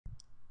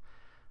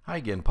Hi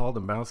again, Paul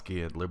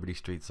Dombrowski at Liberty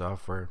Street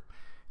Software.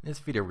 In this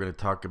video we're going to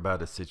talk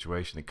about a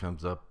situation that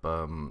comes up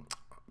on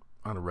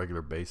a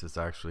regular basis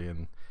actually,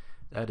 and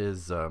that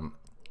is I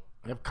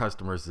have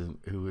customers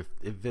who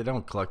if they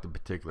don't collect a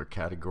particular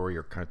category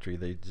or country,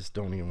 they just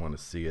don't even want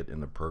to see it in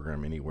the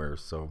program anywhere.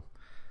 So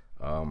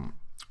what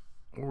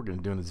we're going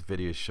to do in this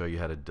video is show you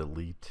how to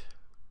delete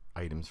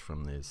items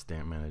from the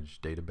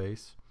StampManage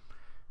database,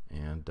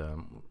 and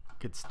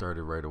get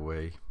started right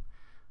away.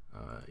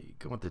 You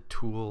go into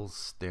Tools,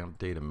 Stamp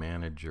Data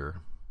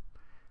Manager,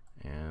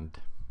 and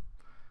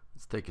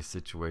let's take a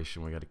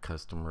situation. We got a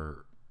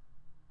customer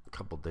a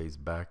couple days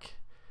back.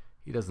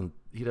 He doesn't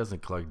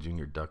collect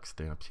junior duck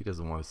stamps. He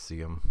doesn't want to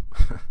see them.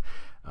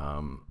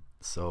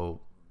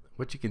 So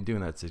what you can do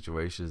in that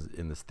situation is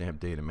in the Stamp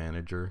Data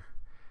Manager,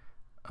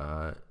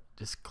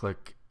 just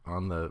click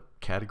on the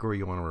category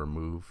you want to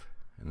remove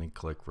and then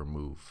click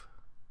Remove.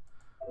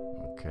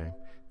 Okay,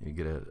 and you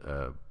get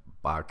a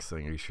box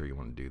saying, are you sure you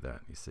want to do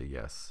that? You say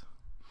yes,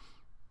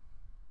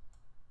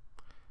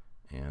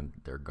 and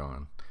they're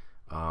gone.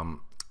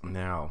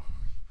 Now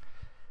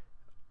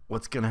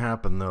what's going to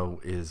happen though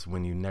is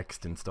when you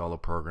next install a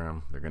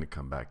program, they're going to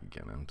come back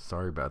again. I'm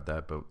sorry about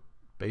that, but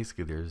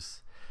basically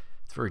it's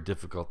very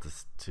difficult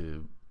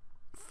to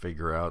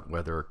figure out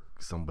whether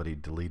somebody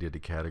deleted a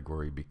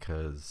category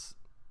because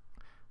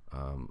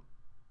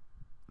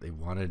they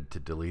wanted to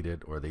delete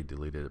it, or they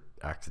deleted it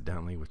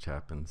accidentally, which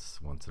happens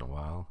once in a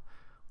while,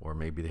 or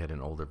maybe they had an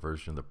older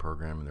version of the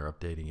program and they're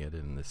updating it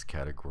and this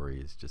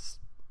category has just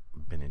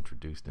been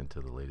introduced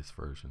into the latest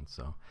version.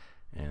 So,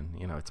 and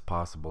you know, it's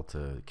possible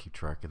to keep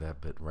track of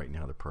that, but right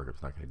now the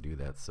program's not going to do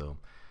that. So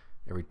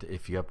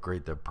if you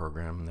upgrade the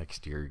program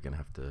next year, you're going to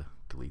have to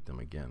delete them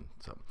again.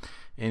 So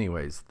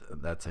anyways,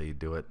 that's how you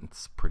do it.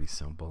 It's pretty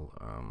simple.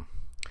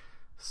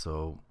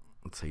 So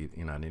let's say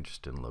you're not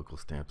interested in local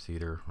stamps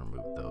either.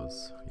 Remove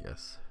those.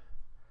 Yes.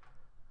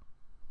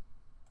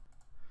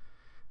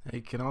 Now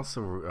you can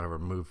also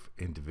remove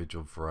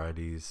individual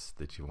varieties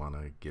that you want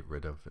to get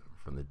rid of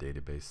from the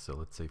database. So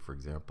let's say, for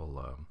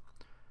example,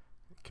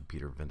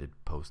 computer vended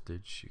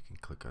postage. You can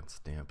click on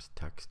stamps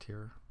text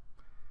here,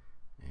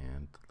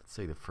 and let's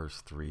say the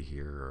first three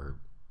here are,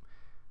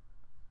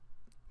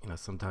 you know,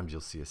 sometimes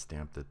you'll see a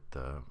stamp that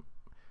the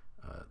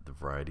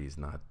variety is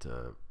not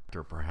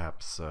or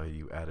perhaps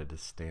you added a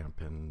stamp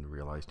and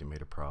realized you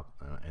made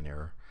an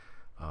error.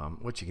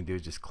 What you can do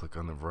is just click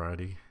on the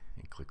variety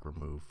and click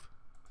remove.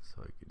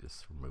 So you can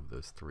just remove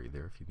those three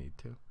there if you need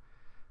to.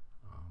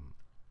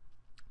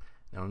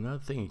 Now another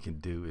thing you can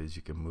do is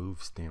you can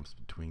move stamps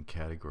between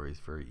categories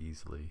very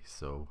easily.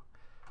 So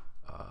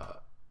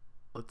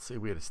let's say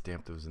we had a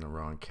stamp that was in the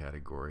wrong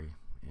category,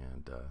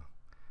 and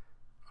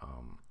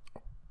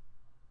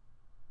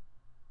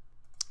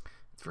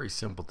it's very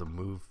simple to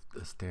move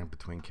the stamp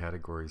between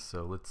categories.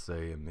 So let's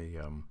say in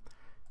the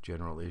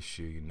general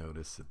issue, you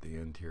notice at the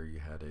end here you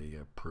had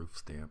a proof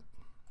stamp.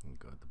 You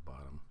go at the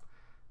bottom,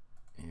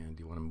 and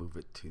you want to move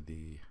it to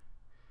the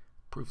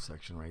proof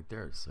section right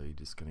there. So you're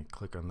just going to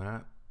click on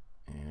that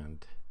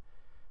and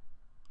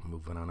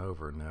move it on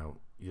over. Now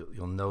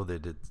you'll know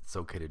that it's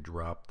okay to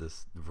drop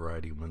this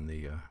variety when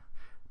the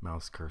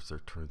mouse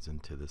cursor turns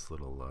into this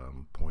little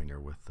pointer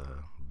with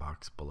a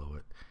box below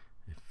it.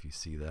 If you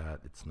see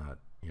that,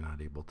 you're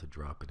not able to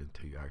drop it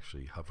until you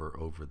actually hover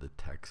over the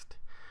text,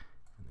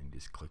 and then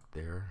just click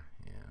there,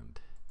 and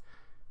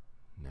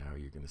now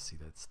you're going to see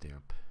that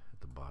stamp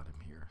at the bottom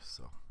here.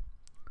 So,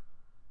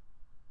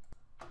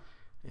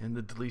 and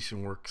the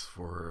deletion works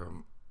for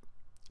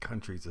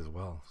countries as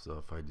well.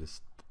 So if I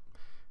just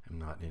am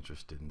not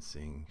interested in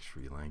seeing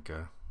Sri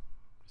Lanka,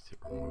 just hit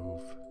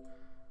remove.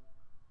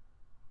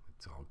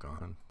 It's all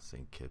gone.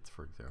 St. Kitts,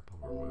 for example,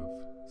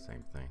 remove,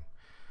 same thing.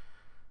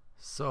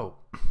 So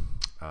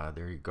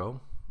there you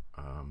go.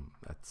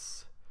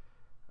 That's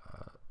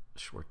a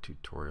short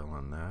tutorial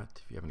on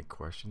that. If you have any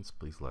questions,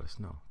 please let us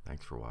know.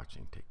 Thanks for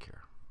watching. Take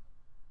care.